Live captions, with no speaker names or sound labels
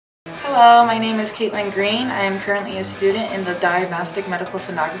Hello, my name is Kaitlyn Green. I am currently a student in the Diagnostic Medical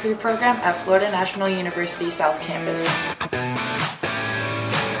Sonography program at Florida National University South Campus.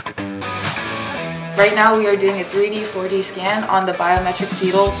 Right now we are doing a 3D, 4D scan on the biometric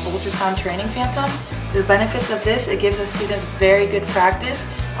fetal ultrasound training phantom. The benefits of this, it gives us students very good practice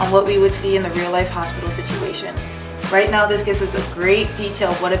on what we would see in the real-life hospital situations. Right now this gives us a great detail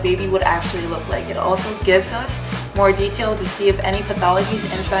of what a baby would actually look like. It also gives us more detail to see if any pathologies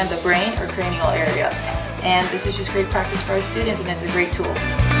inside the brain or cranial area. And this is just great practice for our students, and it's a great tool.